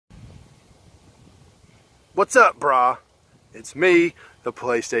What's up, brah? It's me, the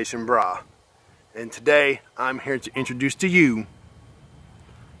PlayStation Brah. And today, I'm here to introduce to you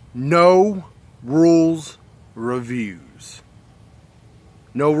No Rules Reviews.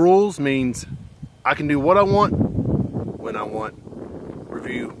 No rules means I can do what I want, when I want,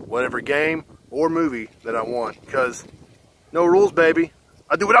 review whatever game or movie that I want. Because no rules, baby.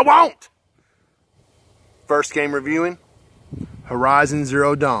 I do what I want! First game reviewing, Horizon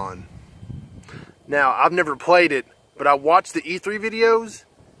Zero Dawn. Now, I've never played it, but I watched the E3 videos.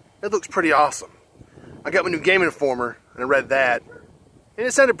 It looks pretty awesome. I got my new Game Informer, and I read that, and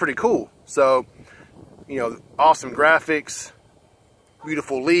it sounded pretty cool. So, you know, awesome graphics,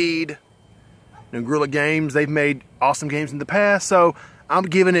 beautiful lead. You know, Guerrilla Games, they've made awesome games in the past, so I'm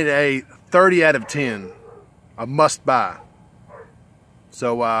giving it a 30 out of 10. A must buy.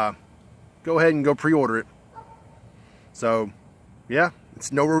 So, go ahead and go pre-order it. So, yeah,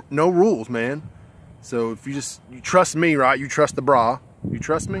 it's no rules, man. So if you trust me, right? You trust the Brah. You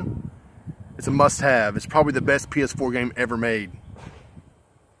trust me? It's a must-have. It's probably the best PS4 game ever made.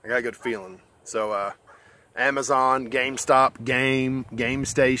 I got a good feeling. So Amazon, GameStop, Game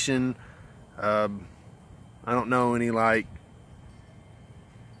Station. I don't know any like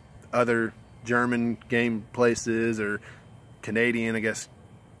other German game places or Canadian, I guess.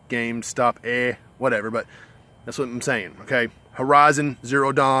 GameStop, whatever. But that's what I'm saying. Okay, Horizon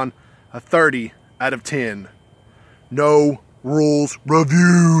Zero Dawn, a 30 out of 10. No rules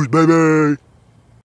reviews, baby.